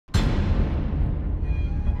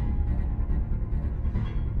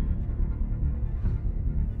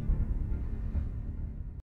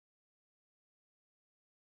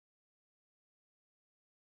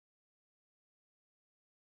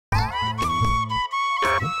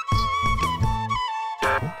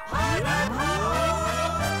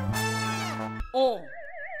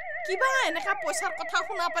কিবা এনেকা পইচাৰ কথা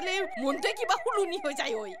শুনা পালে মনটোৱে কিবা খুলনি হৈ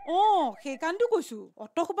যায় ঐ সেই কাৰণটো কৈছো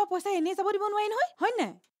অত সোপা পইচা এনেই যাব দিব নোৱাৰি নহয় হয়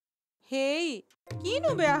নাই হেই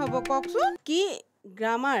কিনো বেয়া হ'ব কওকচোন কি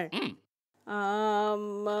গ্ৰামাৰ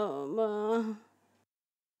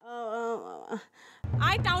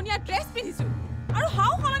আই টাউনীয়া ড্ৰেছ পিন্ধিছো আৰু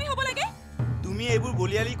হাও সলনি হ'ব লাগে তুমি এইবোৰ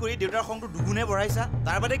বলিয়ালি কৰি দেউতাৰ খংটো দুগুণে বঢ়াইছা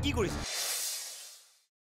তাৰ বাদে কি কৰিছা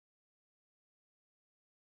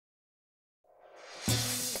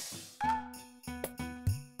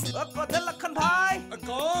कौन लखन भाई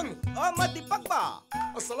कौन मैं दीपक बा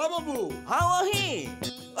साला बाबू हाँ वही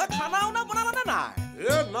खाना उना बनाना ना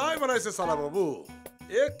ये नहीं बनाए से साला बाबू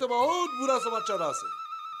एक तो बहुत बुरा समाचार आसे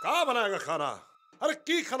का बनाएगा खाना अरे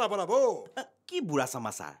की खाना बनाबो की बुरा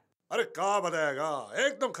समाचार अरे का बनाएगा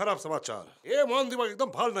एकदम खराब समाचार ये मन दिमाग एकदम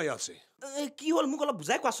भाल नहीं आसे की होल मुझे अलग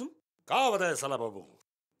बुझाए क्वासुम का बताए साला बाबू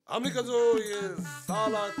हमने का जो ये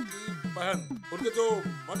साला की बहन उनके जो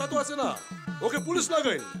मता तो ऐसे ना ओके पुलिस ना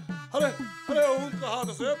गई अरे अरे उनका हाथ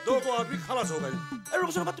से 2 आदमी खलास हो गई अरे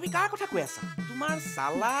रुक सुनो तुम कार कथा কৈ আছা তোমাৰ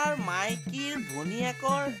সালাৰ মাইকিৰ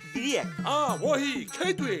ভনিয়েকৰ গিৰিয়েক हां वही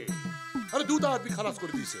खेतुए अरे 2 आदमी खलास कर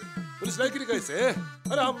दी से पुलिस नहीं की कैसे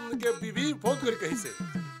अरे हम के बीवी फोन कर कही से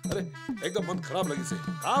अरे एकदम मन खराब लगी से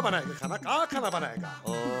का बनाएगा खाना बनाएगा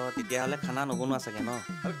ओ তেতিয়া হলে খানা নবনোৱা सके न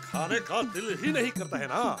अरे खाने का दिल ही नहीं करता है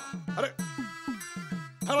ना अरे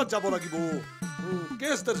थाना जाबो लगी वो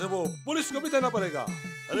केस दर्ज है वो पुलिस को भी देना पड़ेगा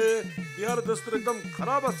अरे बिहार दस्तूर एकदम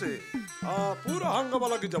खराब है से पूरा हंगामा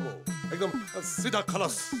लगी जाबो एकदम सीधा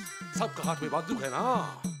खलास सबका हाथ में बंदूक है ना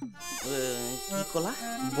की कला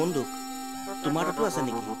बंदूक तुम्हारा तो আছে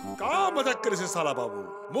নেকি का मजाक करे से साला बाबू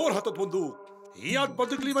मोर हाथत बंदूक याद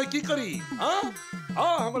बंदूक ली मैं की करी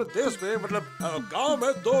हाँ हमारे देश में मतलब गांव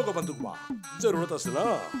में 2 बंदूक बा जरूरत है ना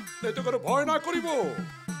नहीं तो करो भय ना करी वो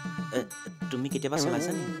তুমি কেতিয়াবা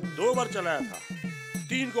চলাইছা নি 2 बार चलाया था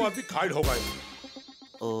 3 को आदमी खाइड हो गए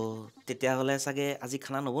ओ তেতিয়া হলে সাগে আজি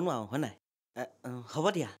খানা নবনোৱা হয় নাই হ'ব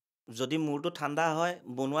দিয়া যদি মুৰটো ঠাণ্ডা হয়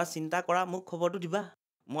বনোৱা চিন্তা কৰা মোক খবৰটো দিবা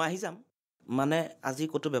মই আহি যাম মানে আজি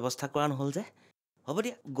কত ব্যৱস্থা কৰা নহল যে হ'ব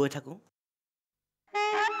দিয়া গৈ থাকো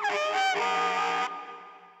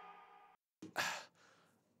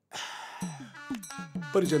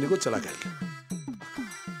परिजनी को चला गया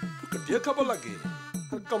कटिया खबर लगी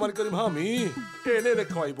कमर करीम हामी एने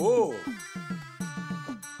रखवाई वो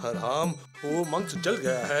हराम वो मंच जल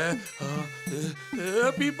गया है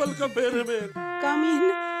पीपल का पेड़ में come in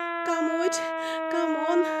come out come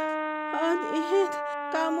on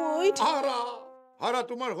come out হাৰা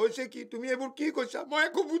তোমাৰ হৈছে কি তুমি এবোৰ কি কৈছা মই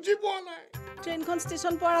একো বুজি পোৱা নাই ট্ৰেইনখন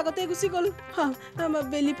ষ্টেচন পোৱাৰ আগতে গুচি গ'ল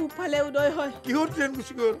বেলি পূব ফালে উদয় হয় কিহৰ ট্ৰেইন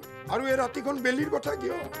গুচি গ'ল আৰু এই ৰাতিখন বেলিৰ কথা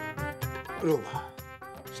কিয় ৰবা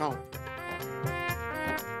চাওঁ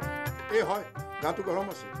এই হয় গাটো গৰম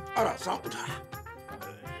আছে আৰা চাওঁ উঠা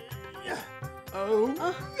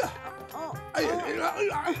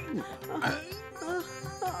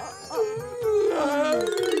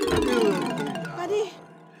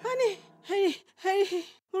পানী হেৰি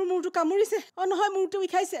মোৰ মূৰটো কামুৰিছে নহয় মূৰটো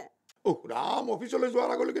বিষাইছে ৰাম অফিচলৈ যোৱাৰ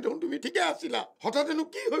আগলৈকে দেখোন তুমি ঠিকে আছিলা হঠাৎ এনো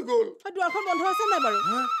কি হৈ গ'ল দুৱাৰখন বন্ধ আছে নাই বাৰু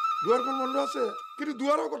দুৱাৰখন বন্ধ আছে কিন্তু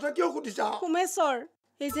দুৱাৰৰ কথা কিয় সুধিছা সোমেশ্বৰ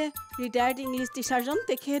এই যে ৰিটায়াৰ্ড ইংলিছ টিচাৰজন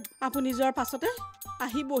তেখেত আপুনি যোৱাৰ পাছতে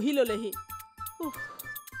আহি বহি ল'লেহি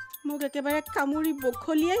মোক একেবাৰে কামুৰি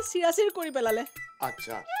বখলিয়াই চিৰাচিৰ কৰি পেলালে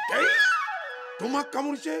আচ্ছা তোমাক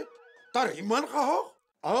কামুৰিছে তাৰ ইমান সাহস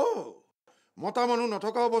মতা মানুহ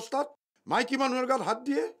নথকা অৱস্থাত মাইকী মানুহৰ গাত হাত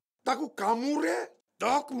দিয়ে তাকো কামুৰে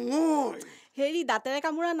তক মই হেৰি দাঁতেৰে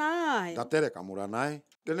কামুৰা নাই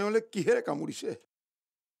তেনেহ'লে কিহেৰে কামুৰিছে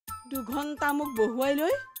 2 ঘণ্টা মোক বহুৱাই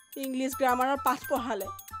লৈ ইংলিছ গ্ৰামাৰৰ পাঠ পঢ়ালে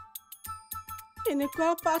এনেকুৱা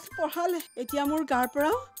পাঠ পঢ়ালে এতিয়া মোৰ গাৰ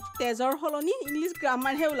পৰাও তেজৰ হলনি ইংলিছ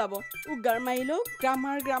গ্ৰামাৰহে ওলাব উগাৰ মাৰিলেও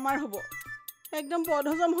গ্ৰামাৰ হ'ব একদম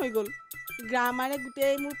বদহজম হৈ গ'ল গ্ৰামাৰে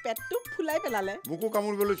গোটেই মোৰ পেটটো ফুলাই পেলালে মোকো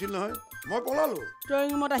কামুৰিব লৈছিল নহয় মই পলালো ড্ৰয়িং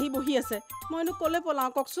ৰুমত আহি বহি আছে মইনো ক'লে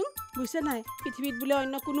পলাওঁ কওকচোন বুজিছে নাই পৃথিৱীত বোলে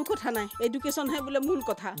অন্য কোনো কথা নাই এডুকেশ্যনহে বোলে মূল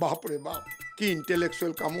কথা বাপৰে বাপ কি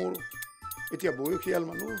ইণ্টেলেকচুৱেল কামোৰ এতিয়া বয়সীয়াল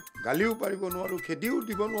মানুহ গালিও পাৰিব নোৱাৰো খেদিও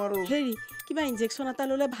দিব নোৱাৰো হেৰি কিবা ইনজেকশ্যন এটা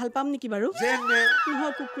ল'লে ভাল পাম নেকি বাৰু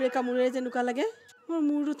নহয় কুকুৰে কামুৰে যেনেকুৱা লাগে মোৰ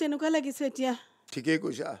মূৰটো তেনেকুৱা লাগিছে এতিয়া ঠিকেই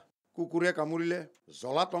কৈছা কুকুৰে কামুৰিলে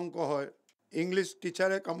জলাতংক হয় ইংলিছ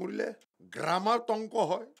টিচাৰে কামুৰিলে গ্ৰামাৰ তংক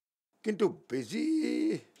হয় কিন্তু বেজি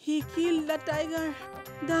he killed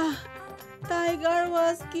the tiger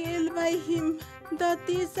was killed by him the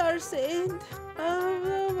teacher said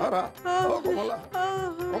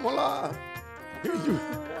কমলা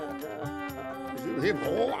হে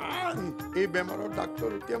ভগৱান এই বেমাৰৰ ডাক্তৰ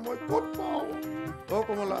এতিয়া মই ক'ত পাওঁ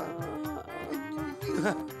কমলা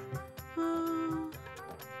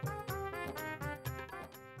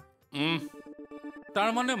তাৰ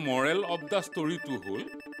মানে মৰেল অফ দ্য ষ্টৰিটো হ'ল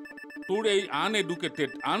তোৰ এই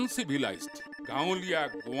আনএডুকেটেড আনচিভিলাইজড গাঁৱলীয়া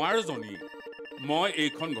গোৱাৰজনী মই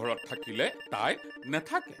এইখন ঘৰত থাকিলে তাই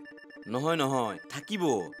নেথাকে নহয় নহয় থাকিব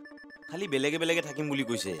খালি বেলেগে বেলেগে থাকিম বুলি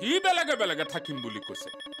কৈছে কি বেলেগে বেলেগে থাকিম বুলি কৈছে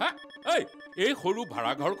হা এই সৰু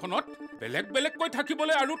ভাড়াঘৰখনত বেলেগ বেলেগকৈ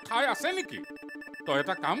থাকিবলৈ আৰু ঠাই আছে নেকি তই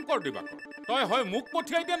এটা কাম কৰ দিবাকৰ তই হয় মোক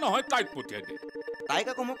পঠিয়াই দে নহয় তাইক পঠিয়াই দে তাইক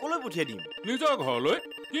আকৌ মই কলৈ পঠিয়াই দিম নিজৰ ঘৰলৈ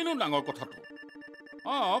কিনো ডাঙৰ কথাটো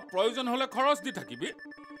প্ৰয়োজন হ'লে খৰচ দি থাকিবি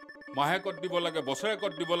মাহেকত দিব লাগে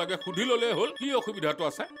বছৰেকত দিব লাগে সুধি ল'লেই হ'ল কি অসুবিধাটো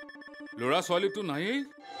আছে ল'ৰা ছোৱালীটো নায়েই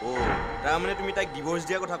তাৰমানে তুমি তাইক ডিভোৰ্চ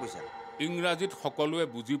দিয়াৰ কথা কৈছা ইংৰাজীত সকলোৱে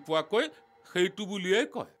বুজি পোৱাকৈ সেইটো বুলিয়েই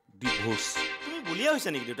কয় ডিভোৰ্চ তুমি বলিয়া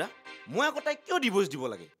হৈছা নেকি দেউতা মই আকৌ তাইক কিয় ডিভোৰ্চ দিব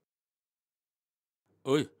লাগে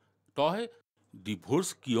ঐ তই ডিভোৰ্চ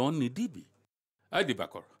কিয় নিদিবি এই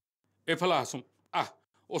দিবাকৰ এইফালে আছোন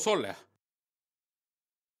ওচৰলৈ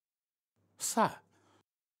চা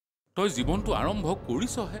তই জীৱনটো আৰম্ভ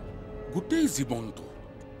কৰিছহে গোটেই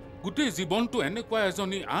জীৱনটো এনেকুৱা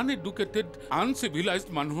এজনী আনএডুকেটেড আনচিভিলাইজড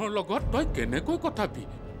মানুহৰ লগত তই কেনেকৈ কটাবি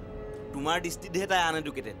তোমাৰ দৃষ্টিতহে তাই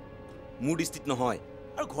আনএডুকেটেড মোৰ দৃষ্টিত নহয়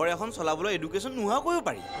আৰু ঘৰ এখন চলাবলৈ এডুকেশ্যন নোহোৱা কৰিব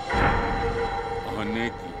পাৰি হয়নে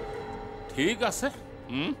কি ঠিক আছে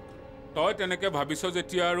তই তেনেকৈ ভাবিছ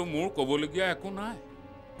যেতিয়া আৰু মোৰ ক'বলগীয়া একো নাই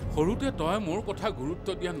সৰুতে তই মোৰ কথা গুৰুত্ব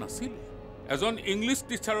দিয়া নাছিলি এজন ইংলিছ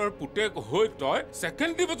টিচাৰৰ পুতেক হৈ তই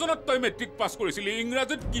ছেকেণ্ড ডিভিজনত তই মেট্ৰিক পাছ কৰিছিলি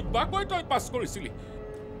ইংৰাজীত কিবাকৈ তই পাছ কৰিছিলি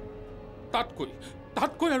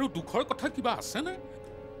তাতকৈ আৰু দুখৰ কথা কিবা আছেনে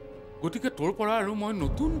গতিকে তোৰ পৰা আৰু মই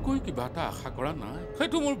নতুনকৈ কিবা এটা আশা কৰা নাই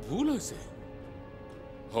সেইটো মোৰ ভুল হৈছে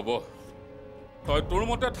হ'ব তই তোৰ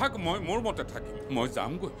মতে থাক মই মোৰ মতে থাকিম মই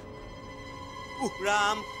যামগৈ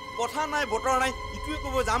ৰাম কথা নাই বতৰ নাই ইটোৱে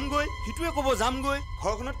ক'ব যামগৈ সিটোৱে ক'ব যামগৈ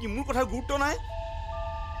ঘৰখনত কি মোৰ কথা গুৰুত্ব নাই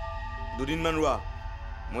দুদিনমান ৰোৱা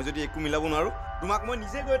মই যদি একো মিলাব নোৱাৰো তোমাক মই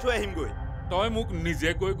নিজে গৈ থৈ আহিমগৈ তই মোক নিজে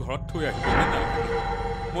গৈ ঘৰত থৈ আহিবি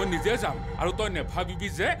মই নিজে যাম আৰু তই নেভাবিবি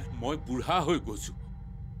যে মই বুঢ়া হৈ গৈছো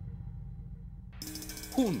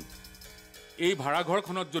শুন এই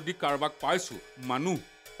ভাড়াঘৰখনত যদি কাৰোবাক পাইছো মানুহ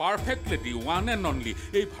perfect lady one and only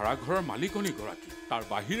এই ভাড়াঘৰৰ মালিকনীগৰাকী তাৰ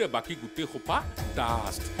বাহিৰে বাকী গোটেই সোপা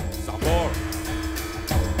ডাষ্ট জাবৰ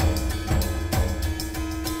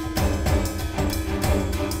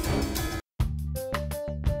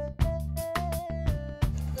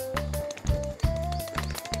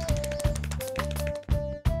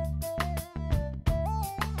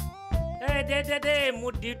दे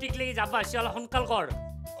मोर ड्यूटी के लिए जाबा चल हुनकल कर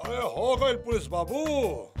अरे हो गए पुलिस बाबू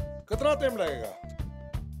कितना टाइम लगेगा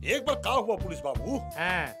एक बार का हुआ पुलिस बाबू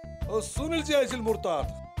हां सुनील जी आइसिल मुर्ताद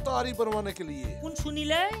तारी बनवाने के लिए कौन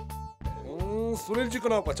सुनील है सुनील जी को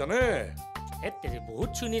ना पहचाने ए तेरे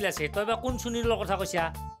बहुत सुनील है तो बा कौन सुनील কথা কইছা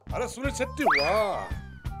अरे सुनील शेट्टी हुआ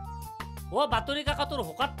वो बातरी काका तोर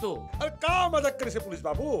होकात तो अरे का मजाक करे से पुलिस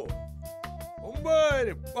बाबू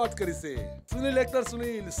मुंबई बात करी से सुनील एक्टर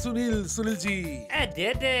सुनील जी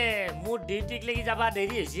ए दे मोर ड्यूटी के लिए जाबा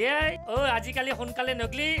देरी होइसे ओ আজি কালি হনকালে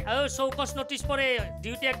নগলি ও চৌকস নোটিস পরে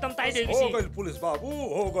ডিউটি একদম টাইট হই গইছে हो गइल पुलिस बाबू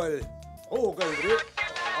हो गइल रे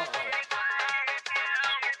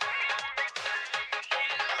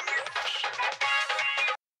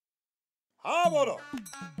हाँ बोलो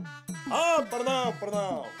हाँ प्रणाम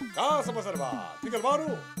कहाँ समाचार बा निकल मारू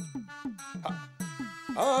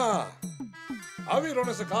हाँ अभी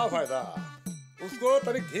रोने से कहा फायदा उसको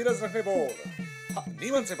तनिक धीरज रखने बोल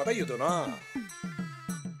नीमन से बताइए तो ना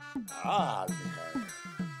हाँ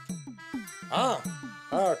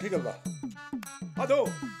ठीक है बा दो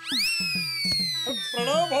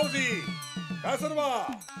प्रणाम भाऊजी कैसे बा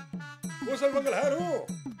कुशल मंगल है रू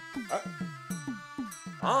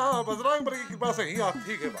हाँ बजरंग बली की कृपा से ही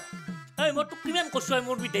ठीक है बा ए मोर तो किमान कोसो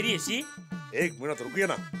मोर भी देरी है एक मिनट रुकिए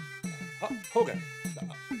ना हो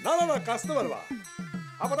गया ना कस्टमर बा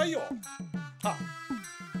बताइयो हाँ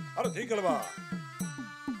अरे ठीक है बा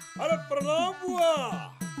अरे प्रणाम बुआ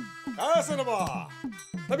कैसे बा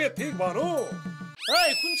तबियत ठीक बानो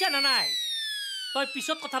ए कुंचा ना नाय तोय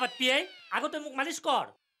पिছত কথা পাতবি আগতে মোক মালিশ कर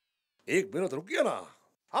एक मिनट रुकिए ना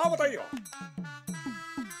हाँ बताइयो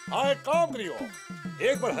हाँ एक काम करियो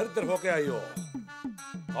एक बार हरिद्वार होके आइयो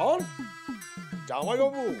कौन जामाई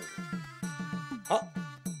बाबू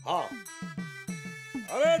हाँ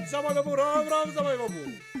अरे जामाई बाबू राम जामाई बाबू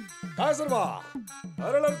काय सर बा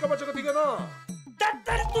अरे लड़का बच्चा को ठीक है ना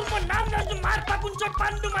तर तुम नाम ना तुम मार पाकुन चोट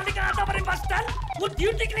पांडु मालिक आता बरे बस्तान वो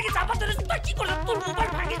ड्यूटी के लिए जाबा तेरे तो की कर तू मोबाइल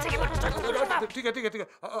भागे से ठीक है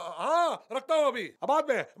हाँ रखता हूँ अभी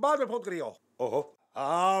बाद में फोन करियो ओहो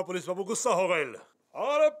हाँ पुलिस बाबू गुस्सा हो गए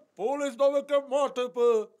अरे पुलिस बाबू के माथे पे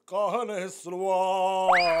कहा नहीं सुनवा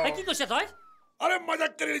की कोसे तोय अरे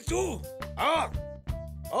मजाक कर रही तू हाँ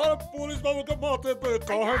और पुलिस बाबू के माथे पे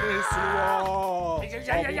कहने सुआ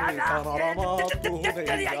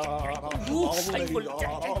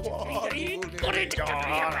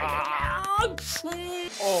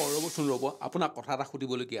ৰ'বচোন ৰ'ব আপোনাক কথা এটা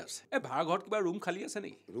সুধিবলগীয়া আছে এই ভাড়া ঘৰত কিবা ৰুম খালী আছে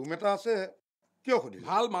নেকি ৰুম এটা আছে কিয় সুধিলে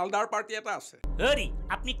ভাল মালদাৰ পাৰ্টি এটা আছে হেৰি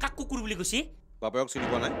আপুনি কাক কুকুৰ বুলি কৈছে বাপেৰক চিনি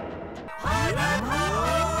পোৱা নাই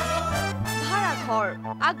ভাড়াঘৰ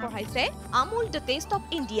আগবঢ়াইছে Amul the taste of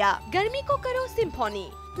India গৰমি কো কৰো সিম্ফনি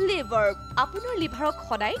লিভাৰ আপোনাৰ লিভাৰক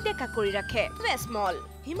সদায় ডেকা কৰি ৰাখে small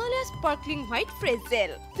Himalaya sparkling white fresh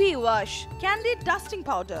gel ফি wash candid dusting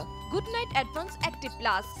powder good night advance active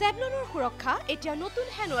plus চেভলনৰ সুৰক্ষা এতিয়া নতুন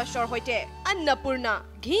হেণ্ড ৱাছৰ সৈতে অন্নপূৰ্ণা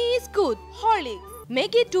ঘি is good Horlicks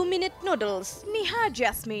Maggi 2-minute noodles, Nihar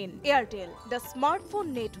Jasmine, Airtel, the smartphone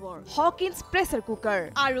network, Hawkins pressure cooker,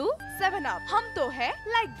 Aru 7up. Hum to hai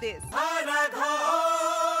like this.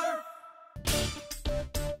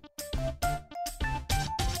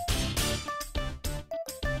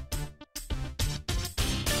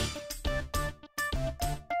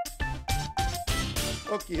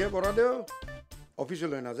 অ কিহে বৰাদেউ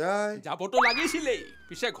অফিচলৈ নাযায় যাবতো লাগিছিলেই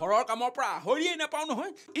পিছে ঘৰৰ কামৰ পৰা আহৰিয়েই নাপাওঁ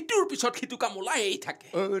নহয় ইটোৰ পিছত সিটো কাম ওলায়েই থাকে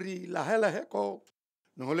অৰি লাহে লাহে কওক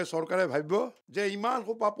নহ'লে চৰকাৰে ভাবিব যে ইমান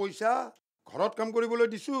সোপা পইচা ঘৰত কাম কৰিবলৈ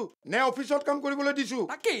দিছো নে অফিচত কাম কৰিবলৈ দিছো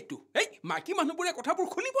তাকেইতো এই মাইকী মানুহবোৰে কথাবোৰ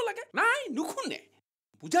শুনিব লাগে নাই নুশুনে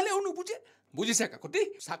বুজালেও নুবুজে বুজিছে কাকতি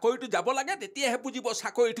চাকৰিটো যাব লাগে তেতিয়াহে বুজিব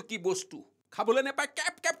চাকৰিটো কি বস্তু খাবলৈ নেপায়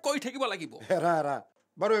কেপ কেপ কৰি থাকিব লাগিব হেৰা হেৰা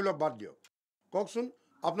বাৰু এইবিলাক বাদ দিয়ক কওকচোন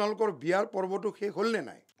আপোনালোকৰ বিয়াৰ পৰ্বটো শেষ হ'ল নে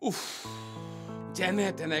নাই উফ যেনে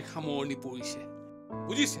তেনে সামৰণি পৰিছে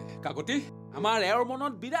বুজিছে কাকতি আমাৰ এওঁৰ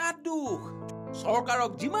মনত বিৰাট দুখ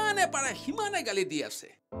চৰকাৰক যিমানে পাৰে সিমানে গালি দি আছে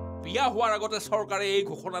বিয়া হোৱাৰ আগতে চৰকাৰে এই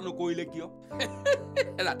ঘোষণা নকৰিলে কিয়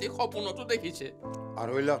ৰাতি সপোনতো দেখিছে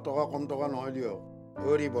 2 লাখ টকা কম টকা নহয় দিয়ক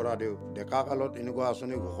অৰি বৰাদেউ ডেকা কালত এনেকুৱা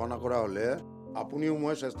আঁচনি ঘোষণা কৰা হ'লে আপুনিও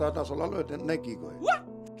মই চেষ্টা এটা চলালোহেঁতেন নে কি কয়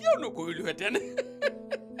কিয় নকৰিলোহেঁতেন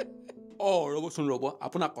ৰ'বচোন ৰ'ব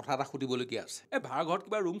আপোনাক কথা এটা সুধিবলগীয়া আছে এই ভাড়া ঘৰত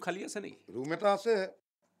কিবা ৰুম খালী আছে নেকি ৰুম এটা আছে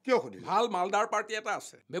কিয় সুধিলে ভাল মালদাৰ পাৰ্টি এটা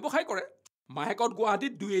আছে ব্যৱসায় কৰে মাহেকত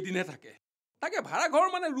গুৱাহাটীত 2 দিনহে থাকে তাকে ভাড়া ঘৰ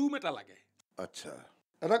মানে ৰুম এটা লাগে আচ্ছা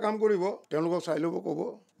এটা কাম কৰিব তেওঁলোকক চাই ল'ব ক'ব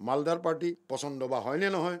মালদাৰ পাৰ্টি পচন্দ বা হয়নে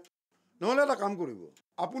নহয় নহ'লে এটা কাম কৰিব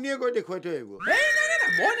আপুনিয়ে গৈ দেখুৱাই থৈ আহিব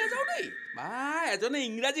মই নাযাওঁ দেই বা এজনে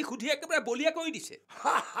ইংৰাজী সুধি একেবাৰে বলিয়া কৰি দিছে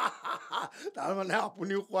তাৰমানে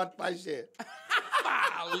আপুনিও সোৱাদ পাইছে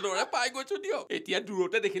ভালদৰে পাই গৈছো দিয়ক এতিয়া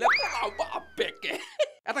দূৰতে দেখিলে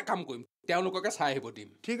এটা কাম কৰিম তেওঁলোককে চাই আহিব দিম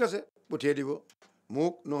ঠিক আছে পঠিয়াই দিব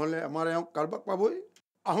মোক নহ'লে আমাৰ এওঁক কাৰোবাক পাবই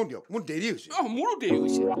আহোঁ দিয়ক মোৰ দেৰি হৈছে মোৰো দেৰি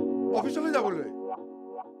হৈছে অফিচলৈ যাবলৈ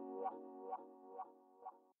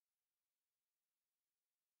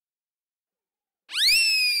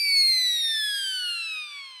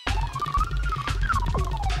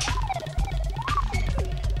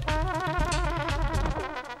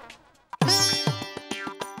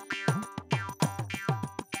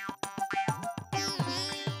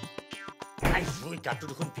গাটো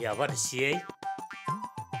দেখোন বিয়াবা দিছে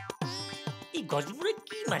এই গছবোৰে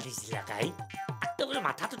কি মাৰিছিল কাই একেবাৰে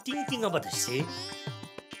মাথাটো টিং টিং হ'ব ধৰিছে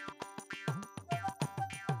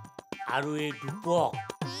আৰু এই দুপক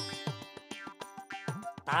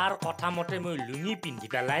তাৰ কথা মতে মই লুঙি পিন্ধি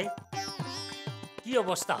পেলাই কি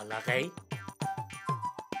অৱস্থা হলা কাই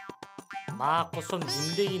মা কচম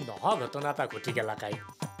জিন্দেগী নোহোৱা ঘটনা এটা ঘটি গেলা কাই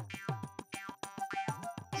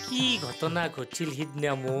কি ঘটনা ঘটিল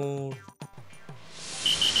সিদিনা মোৰ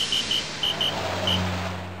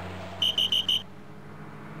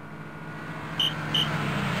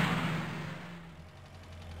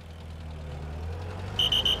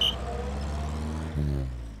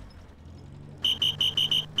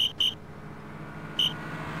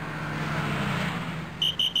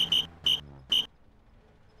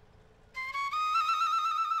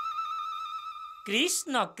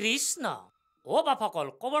কৃষ্ণ কৃষ্ণ অ বাপকল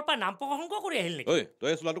কবৰ পৰা নাম প্ৰসংগ কৰি আহিল নেকি ঐ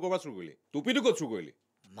তই চোলাটো কৰবা চুৰ কৰিলি টুপিটো ক'ত চুৰ কৰিলি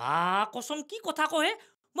মা কসম কি কথা কহে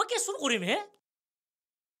মই কি চুৰ কৰিম হে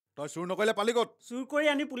তই চুৰ নকৰিলে পালি ক'ত চুৰ কৰি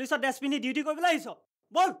আনি পুলিচৰ ড্ৰেছ পিন্ধি ডিউটি কৰিবলৈ আহিছ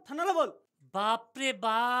বল থানালৈ বল বাপৰে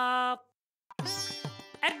বাপ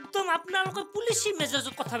একদম আপোনালোকে পুলিচি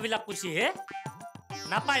মেজাজত কথাবিলাক কৈছে হে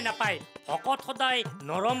নাপায় নাপায় ভকত সদায়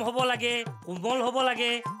নৰম হ'ব লাগে কোমল হ'ব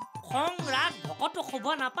লাগে খং ৰাগ ভকতো হ'ব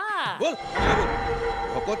নাপায়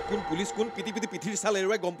ভকত কোন পুলিচ কোন পিটি পিটি পিঠিৰ চাল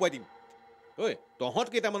এৰুৱাই গম পাই দিম ঐ তহঁত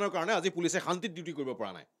কেইটামানৰ কাৰণে আজি পুলিচে শান্তিত ডিউটি কৰিব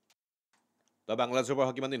পৰা নাই তই বাংলাদেশৰ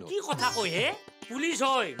পৰা কিমান দিন হ'ল কি কথা কয় হে পুলিচ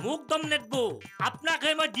হয় মোক দম নেদবো আপোনাক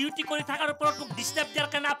মই ডিউটি কৰি থকাৰ ওপৰত মোক ডিষ্টাৰ্ব দিয়াৰ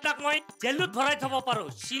কাৰণে আপোনাক মই জেলত ভৰাই থব পাৰো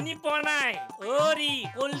চিনি পোৱা নাই অৰি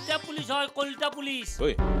কলতা পুলিচ হয় কলতা পুলিচ ঐ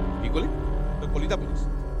কি ক'লি কলিতা পুলিচ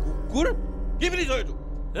কুকুৰ কি বুলি কয় এইটো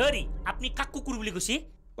হেৰি আপুনি কাক কুকুৰ বুলি কৈছে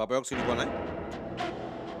বাপেৰক চিনি পোৱা নাই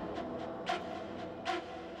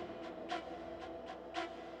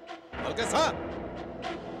ভালকে চা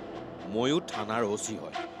ময়ো থানাৰ ওচি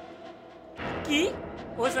হয় কি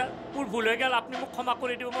অ' ছাৰ মোৰ ভুল হৈ গ'ল আপুনি মোক ক্ষমা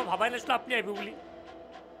কৰি দিব মই ভাবাই নাছিলোঁ আপুনি আহিব বুলি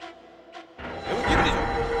কি বুলি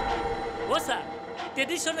অ' ছাৰ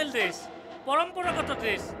ট্ৰেডিশ্যনেল ড্ৰেছ পৰম্পৰাগত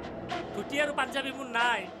ড্ৰেছ ধুতি আৰু পাঞ্জাবী মোৰ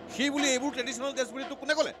নাই সেই বুলি এইবোৰ ট্ৰেডিশ্যনেল ড্ৰেছ বুলি তোক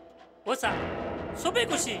কোনে ক'লে অ' ছাৰ চবেই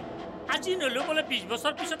কৈছে আজি নলেও বোলে 20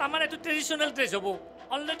 বছৰ পিছত আমাৰ এইটো ট্ৰেডিশ্যনেল ড্ৰেছ হ'ব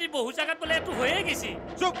অলৰেডি বহু জেগাত বোলে এইটো হৈয়ে গৈছে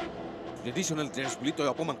চুপ ট্ৰেডিশ্যনেল ড্ৰেছ বুলি তই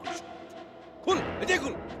অপমান কৰিছ খুল এতিয়া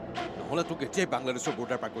খুল নহ'লে তোক এতিয়াই বাংলাদেশৰ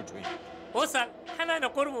বৰ্ডাৰ পাৰ কৰি থৈ অ' ছাৰ সেনাই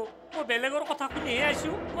নকৰিব মই বেলেগৰ কথা শুনিহে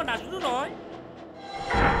আহিছোঁ মই নাজানো নহয়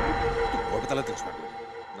তোক বৰপেটালৈ ট্ৰেন্সফাৰ কৰি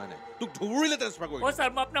নাই নাই তোক ধুবুৰীলৈ ট্ৰেন্সফাৰ কৰি অ' ছাৰ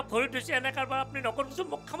মই আপোনাক ভৰি দিছোঁ এনে কাৰোবাৰ আপুনি নকৰিছোঁ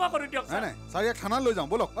মোক ক্ষমা কৰি দিয়ক নাই নাই ছাৰ ইয়াক থানাত লৈ যাওঁ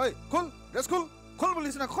বলক ঐ খোল ড্ৰেছ খোল খোল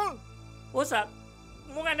বুলিছ না খোল অ' ছাৰ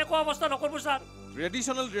মোক এনেকুৱা অৱস্থা নকৰিব ছাৰ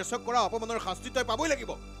ট্ৰেডিশ্যনেল ড্ৰেছক কৰা অপমানৰ শাস্তি তই পাবই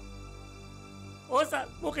লাগিব অ' ছাৰ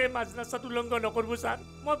মোক এই মাজ ৰাস্তাত উলংঘ নকৰিব ছাৰ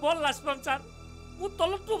মই বৰ লাজ পাম ছাৰ মোৰ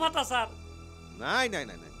তলতটো ফাটা ছাৰ নাই নাই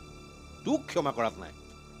নাই নাই তোক ক্ষমা কৰাত নাই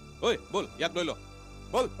ঐ বল ইয়াক লৈ ল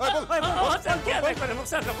বল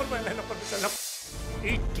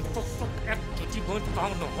এই টিপক এক কেজি মই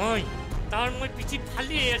পাওঁ নহয় তাৰ মই পিঠিত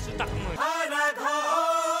ফালিয়ে আছো তাক মই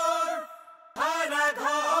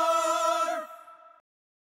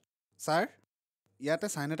ছাৰ ইয়াতে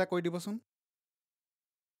চাইন এটা কৰি দিবচোন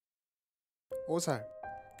অ' ছাৰ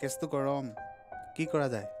কেছটো গৰম কি কৰা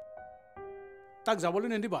যায় তাক যাবলৈ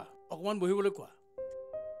নিদিবা অকণমান বহিবলৈ কোৱা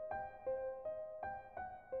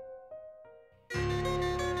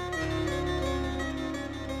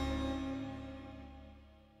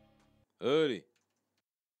হৰি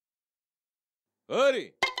হৰি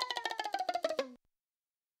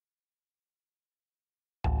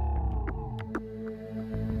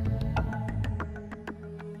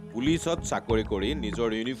পুলিচত চাকৰি কৰি নিজৰ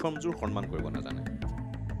ইউনিফৰ্মযোৰ সন্মান কৰিব নাজানে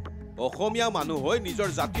অসমীয়া মানুহ হৈ নিজৰ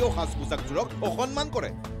জাতীয় সাজ পোছাকযোৰক অসন্মান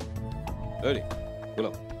কৰে হৰি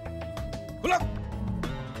খোলক খোলক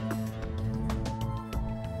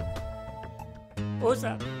অ'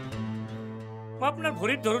 ছাৰ মই আপোনাৰ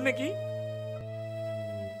ভৰিত ধৰো নেকি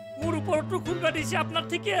মোৰ ওপৰতো খুলবা দিছে আপোনাৰ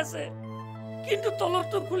ঠিকে আছে কিন্তু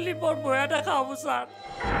তলৰটো খুলি বৰ বেয়া দেখা হ'ব ছাৰ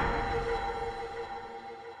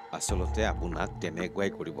আচলতে আপোনাক তেনেকুৱাই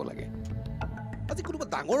কৰিব লাগে আজি কোনোবা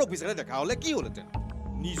ডাঙৰ অফিচাৰে দেখা হ'লে কি হ'লহেঁতেন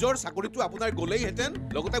নিজৰ চাকৰিটো আপোনাৰ গ'লেইহেঁতেন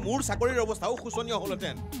লগতে মোৰ চাকৰিৰ অৱস্থাও শোচনীয়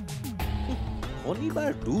হ'লহেঁতেন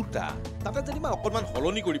শনিবাৰ দুটা তাতে যেনিবা অকণমান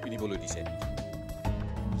সলনি কৰি পিন্ধিবলৈ দিছে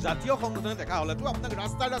জাতীয় সংগঠনে দেখা হ'লেতো আপোনাক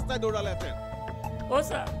ৰাস্তাই ৰাস্তাই দৌৰালেহেঁতেন অ'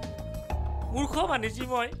 ছাৰ মূৰ্খ মানিছি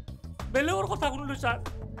মই বেলেগৰ কথা শুনিলোঁ ছাৰ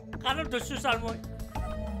কাণত ধৰিছোঁ ছাৰ মই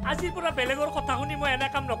আজিৰ পৰা বেলেগৰ কথা শুনি মই এনে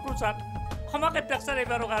কাম নকৰোঁ ছাৰ ক্ষমাকে দিয়ক ছাৰ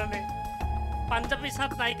এইবাৰৰ কাৰণে পাঞ্জাবী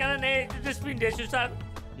চাৰ্ট নাই কাৰণে ড্ৰেছ পিন্ধি আছোঁ ছাৰ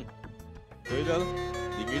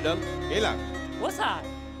অ' ছাৰ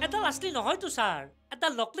এডাল আছলি নহয়তো ছাৰ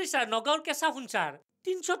এডাল নকলি ছাৰ নগাঁৱৰ কেঁচা সোণ ছাৰ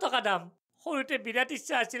 300 টকা দাম সৰুতে বিৰাট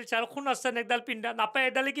ইচ্ছা আছিল ছাৰ সোণৰ চেন একডাল পিন্ধা নাপায়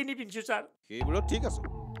এডালে কিনি পিন্ধিছোঁ ছাৰ সেইবোৰত ঠিক আছে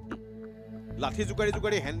লাঠি জোকাৰি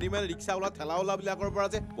জোকাৰি হেণ্ডিমেন ৰিক্সাৱালা ঠেলাৱালাবিলাকৰ পৰা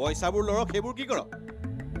যে পইচাবোৰ লৰক সেইবোৰ কি কৰক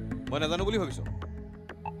মই নাজানো বুলি ভাবিছোঁ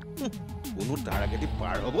কোনো তাৰ আগেদি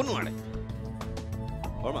পাৰ হ'ব নোৱাৰে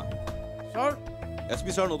শৰ্মা ছাৰ এছ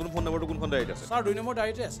পি ছাৰৰ নতুন ফোন নম্বৰটো কোনখন ডায়েৰীত আছে ছাৰ 2 নম্বৰ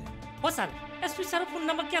ডায়েৰীতে আছে অ' ছাৰ এছ পি ছাৰৰ ফোন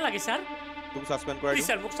নম্বৰ কিয় লাগে ছাৰ তোক ছাছপেণ্ড কৰাই দিওঁ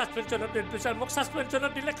ছাৰ মোক ছাছপেনশ্যনত নেটবো ছাৰ মোক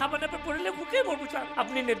ছাছপেনশ্যনত দিলে খাব নাপায় পৰিলে মোকেই মৰবো ছাৰ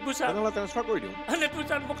আপুনি নেটবো ছাৰ তেনেহ'লে ট্ৰেন্সফাৰ কৰি দিওঁ নেটবো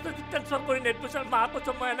ছাৰ মোক ট্ৰেন্সফাৰ কৰি নেটবো ছাৰ মাহ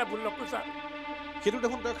কৈছোঁ মই এনে ভুল নকৰোঁ ছাৰ সেইটো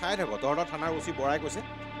দেখোন তই খাই থাক তহঁতৰ থানাৰ ওচি বৰাই কৈছে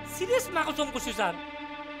চিৰিয়াছ মাহ কৈছোঁ কৈছোঁ ছাৰ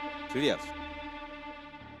চিৰিয়াছ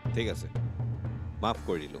ঠিক আছে মাফ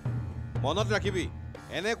কৰি দিলোঁ মনত ৰাখিবি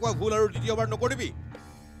এনেকুৱা ভুল আৰু দ্বিতীয়বাৰ নকৰিবি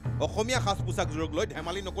অসমীয়া সাজ পোছাকযোৰক লৈ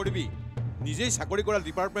ধেমালি নকৰিবি নিজেই চাকৰি কৰা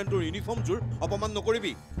ডিপাৰ্টমেণ্টৰ ইউনিফৰ্মযোৰ অপমান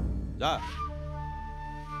নকৰিবি যা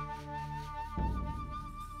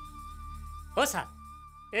অ' ছাৰ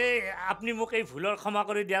এই আপুনি মোক এই ভুলৰ ক্ষমা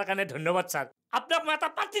কৰি দিয়াৰ কাৰণে ধন্যবাদ ছাৰ আপোনাক মই এটা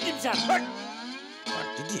পাৰ্টি দিম ছাৰ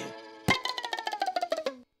পাৰ্টি দিয়ে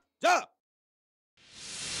যা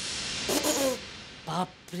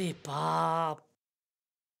বাপৰে বাপ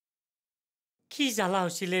কি জ্বালা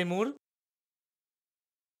হৈছিলে মোৰ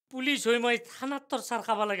পুলিচ হৈ মই থানাত টৰ্চাৰ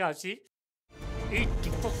খাব লগা হৈছিল এই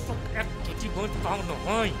টিপক এক কেজি মই পাওঁ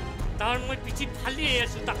নহয় তাৰ মই পিঠিত ফালিয়ে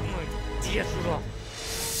আছো তাক মই দি আছো ৰ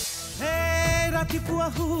ৰাতিপুৱা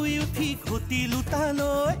শুই উঠি ঘটি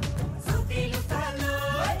লুটালৈ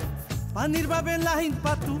পানীৰ বাবে লাইন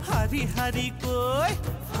পাতো হাৰি হাৰি কৈ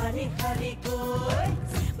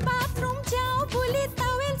বাথৰুম যাওঁ বুলি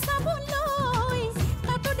টাৱেল চাবলৈ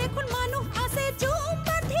তাতো দেখোন মানুহ আছে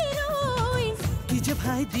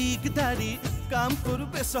ভাই দিগদাৰি কাম কৰো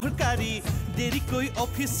বেচৰকাৰী দেৰিকৈ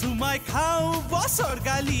অফিচ সোমাই খাওঁ বছৰ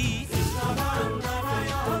গালি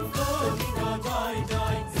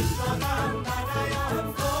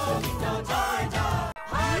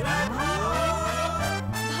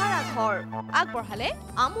ভাড়াঘৰ আগবঢ়ালে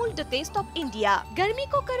Amul the taste of India গাৰ্মি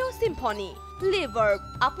কক আৰু চিম্ফনি লিভাৰ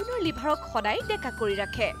আপোনাৰ লিভাৰক সদায় ডেকা কৰি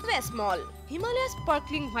ৰাখে Vasmol Himalaya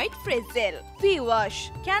sparkling white fresh gel V wash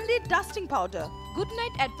candid dusting powder good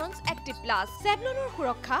night advance active plus চেভলনৰ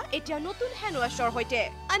সুৰক্ষা এতিয়া নতুন হেণ্ড ৱাছৰ সৈতে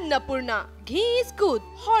অন্নপূৰ্ণা ঘি is good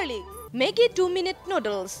Horlicks Maggi 2-minute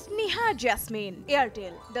noodles, Nihar Jasmine,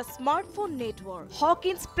 Airtel, the smartphone network,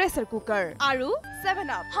 Hawkins pressure cooker, Aru 7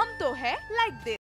 Up. Hum to hai like this.